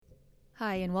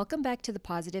Hi, and welcome back to the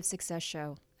Positive Success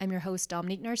Show. I'm your host,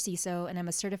 Dominique Narciso, and I'm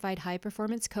a certified high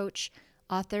performance coach,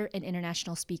 author, and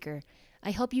international speaker. I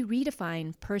help you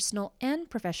redefine personal and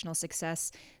professional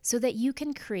success so that you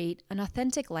can create an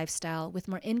authentic lifestyle with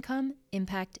more income,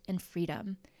 impact, and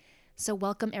freedom. So,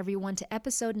 welcome everyone to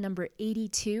episode number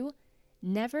 82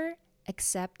 Never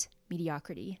Accept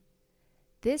Mediocrity.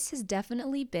 This has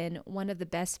definitely been one of the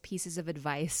best pieces of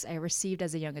advice I received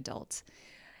as a young adult.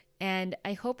 And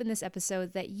I hope in this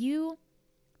episode that you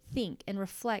think and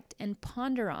reflect and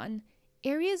ponder on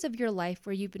areas of your life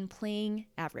where you've been playing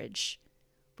average,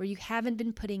 where you haven't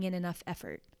been putting in enough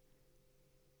effort.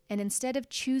 And instead of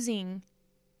choosing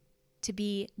to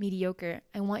be mediocre,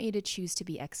 I want you to choose to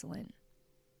be excellent.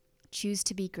 Choose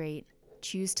to be great.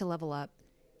 Choose to level up.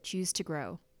 Choose to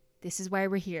grow. This is why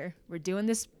we're here. We're doing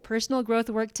this personal growth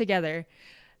work together.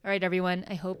 All right, everyone,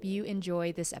 I hope you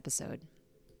enjoy this episode.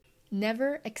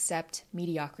 Never accept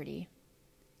mediocrity.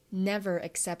 Never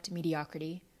accept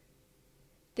mediocrity.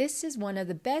 This is one of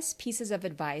the best pieces of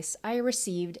advice I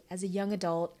received as a young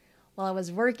adult while I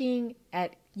was working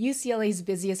at UCLA's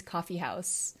busiest coffee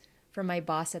house from my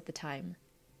boss at the time.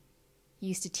 He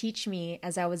used to teach me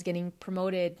as I was getting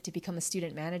promoted to become a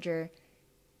student manager,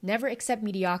 never accept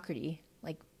mediocrity,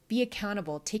 like be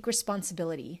accountable, take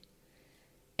responsibility.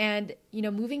 And,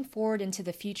 moving forward into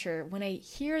the future, when I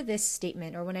hear this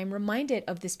statement or when I'm reminded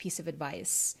of this piece of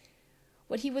advice,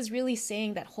 what he was really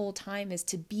saying that whole time is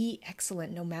to be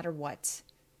excellent no matter what.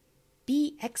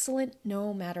 Be excellent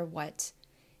no matter what.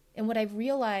 And what I've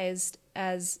realized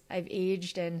as I've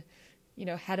aged and,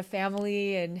 had a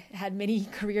family and had many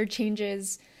career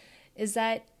changes is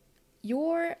that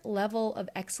your level of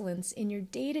excellence in your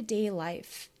day-to-day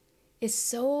life is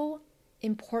so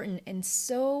important and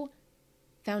so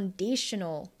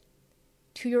foundational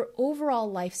to your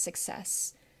overall life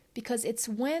success, because it's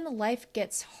when life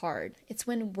gets hard, it's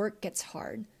when work gets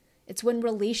hard, it's when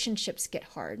relationships get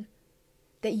hard,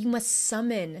 that you must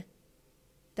summon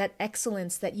that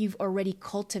excellence that you've already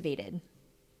cultivated.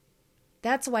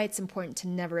 That's why it's important to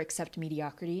never accept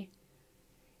mediocrity.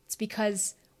 It's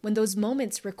because when those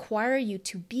moments require you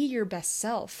to be your best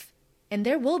self, and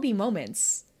there will be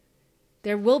moments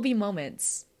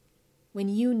when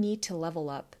you need to level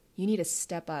up, you need to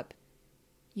step up,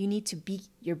 you need to be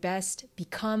your best,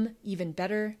 become even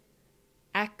better,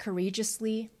 act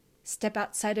courageously, step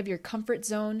outside of your comfort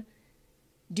zone,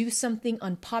 do something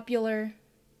unpopular,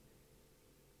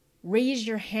 raise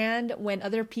your hand when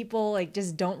other people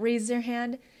just don't raise their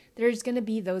hand. There's going to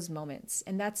be those moments,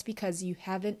 and that's because you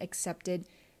haven't accepted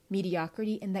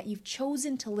mediocrity and that you've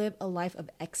chosen to live a life of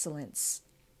excellence.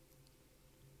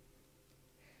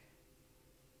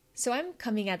 So I'm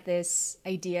coming at this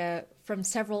idea from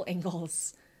several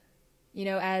angles,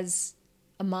 as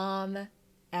a mom,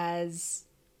 as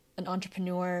an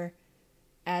entrepreneur,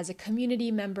 as a community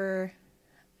member,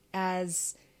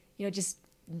 as, just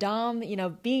Dom,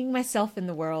 being myself in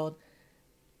the world.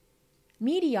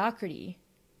 Mediocrity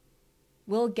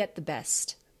will get the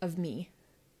best of me.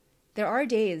 There are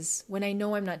days when I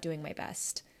know I'm not doing my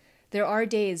best. There are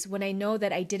days when I know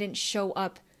that I didn't show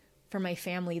up for my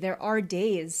family. There are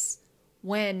days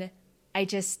when I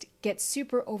just get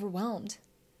super overwhelmed.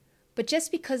 But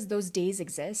just because those days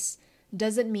exist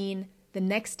doesn't mean the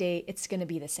next day it's going to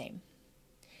be the same.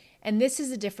 And this is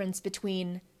the difference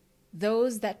between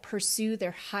those that pursue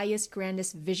their highest,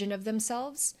 grandest vision of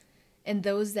themselves and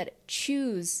those that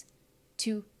choose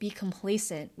to be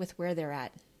complacent with where they're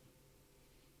at.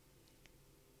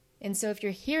 And so if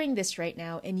you're hearing this right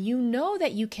now and you know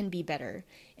that you can be better,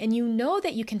 and you know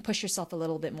that you can push yourself a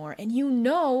little bit more, and you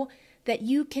know that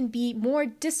you can be more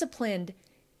disciplined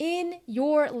in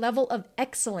your level of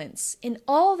excellence in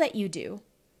all that you do,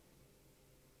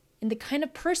 in the kind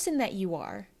of person that you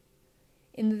are,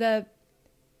 in the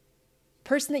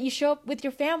person that you show up with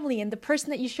your family, and the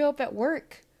person that you show up at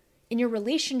work, in your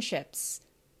relationships,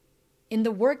 in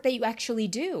the work that you actually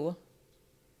do.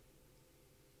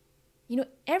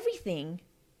 Everything.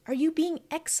 Are you being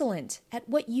excellent at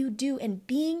what you do and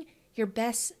being your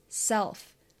best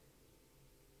self?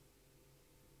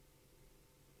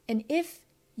 And if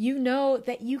you know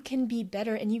that you can be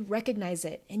better and you recognize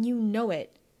it and you know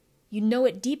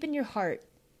it deep in your heart,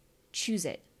 choose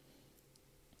it.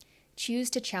 Choose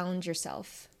to challenge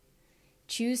yourself.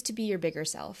 Choose to be your bigger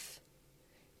self.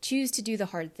 Choose to do the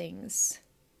hard things.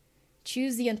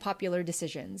 Choose the unpopular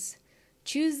decisions.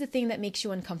 Choose the thing that makes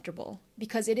you uncomfortable,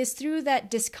 because it is through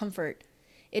that discomfort,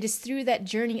 it is through that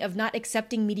journey of not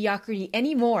accepting mediocrity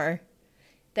anymore,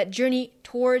 that journey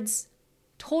towards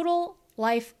total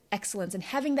life excellence and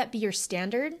having that be your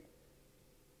standard,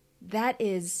 That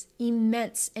is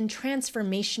immense and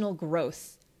transformational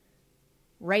growth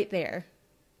right there.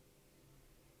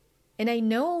 And I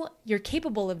know you're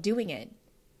capable of doing it.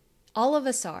 All of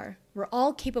us are. We're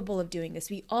all capable of doing this.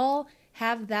 We all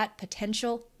have that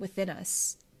potential within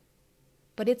us.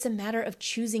 But it's a matter of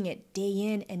choosing it day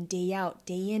in and day out,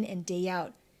 day in and day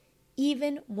out,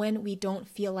 even when we don't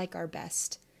feel like our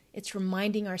best. It's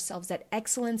reminding ourselves that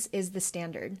excellence is the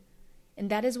standard. And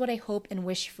that is what I hope and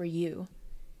wish for you.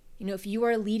 You know, if you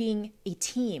are leading a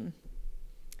team,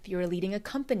 if you are leading a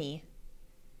company,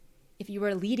 if you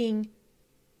are leading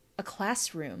a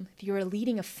classroom, if you are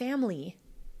leading a family,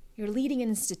 you're leading an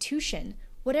institution,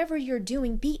 whatever you're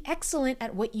doing, be excellent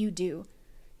at what you do,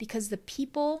 because the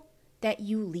people that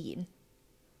you lead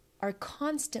are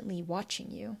constantly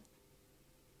watching you.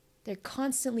 They're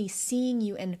constantly seeing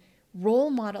you and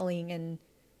role modeling and,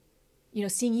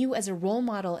 seeing you as a role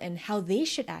model and how they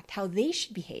should act, how they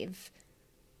should behave.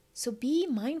 So be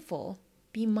mindful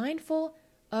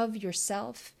of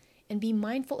yourself and be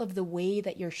mindful of the way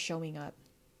that you're showing up.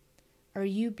 Are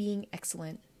you being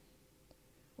excellent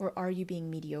or are you being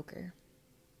mediocre?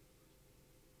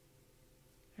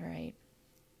 All right.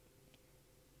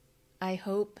 I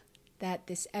hope that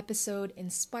this episode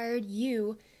inspired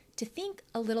you to think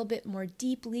a little bit more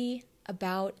deeply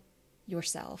about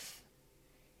yourself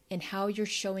and how you're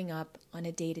showing up on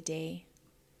a day-to-day.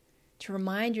 To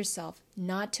remind yourself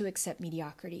not to accept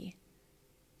mediocrity.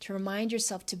 To remind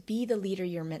yourself to be the leader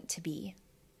you're meant to be.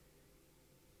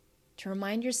 To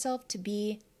remind yourself to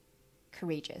be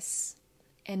courageous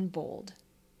and bold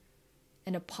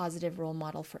and a positive role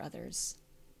model for others.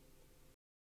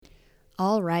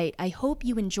 All right, I hope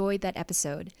you enjoyed that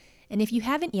episode. And if you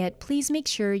haven't yet, please make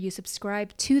sure you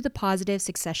subscribe to the Positive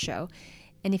Success Show.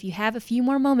 And if you have a few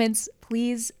more moments,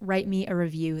 please write me a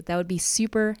review. That would be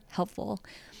super helpful.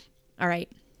 All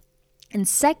right. And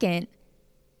second,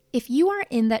 if you are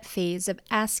in that phase of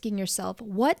asking yourself,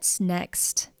 what's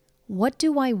next? What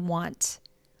do I want?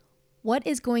 What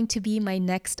is going to be my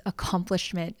next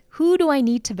accomplishment? Who do I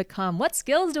need to become? What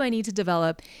skills do I need to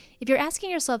develop? If you're asking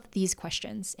yourself these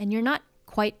questions and you're not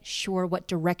quite sure what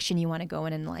direction you want to go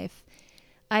in life,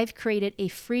 I've created a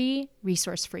free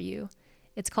resource for you.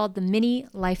 It's called the Mini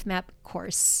Life Map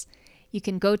course. You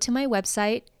can go to my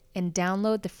website and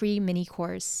download the free mini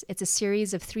course. It's a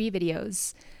series of 3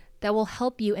 videos that will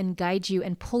help you and guide you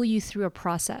and pull you through a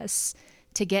process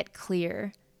to get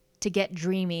clear, to get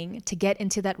dreaming, to get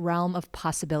into that realm of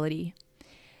possibility.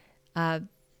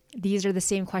 These are the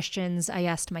same questions I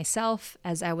asked myself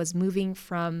as I was moving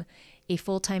from a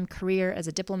full-time career as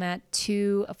a diplomat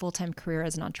to a full-time career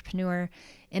as an entrepreneur.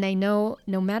 And I know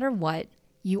no matter what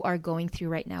you are going through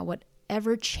right now,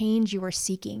 whatever change you are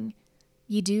seeking,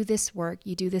 you do this work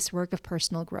of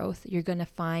personal growth, you're going to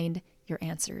find your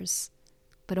answers,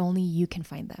 but only you can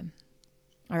find them.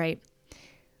 All right.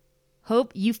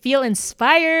 Hope you feel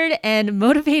inspired and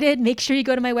motivated. Make sure you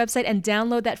go to my website and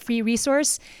download that free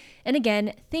resource. And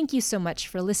again, thank you so much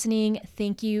for listening.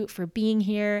 Thank you for being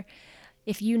here.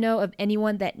 If you know of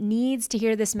anyone that needs to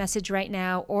hear this message right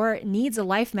now or needs a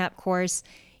life map course,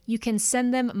 you can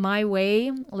send them my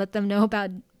way. Let them know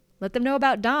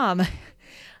about Dom.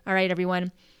 All right,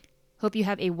 everyone. Hope you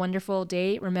have a wonderful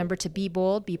day. Remember to be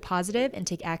bold, be positive, and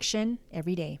take action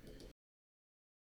every day.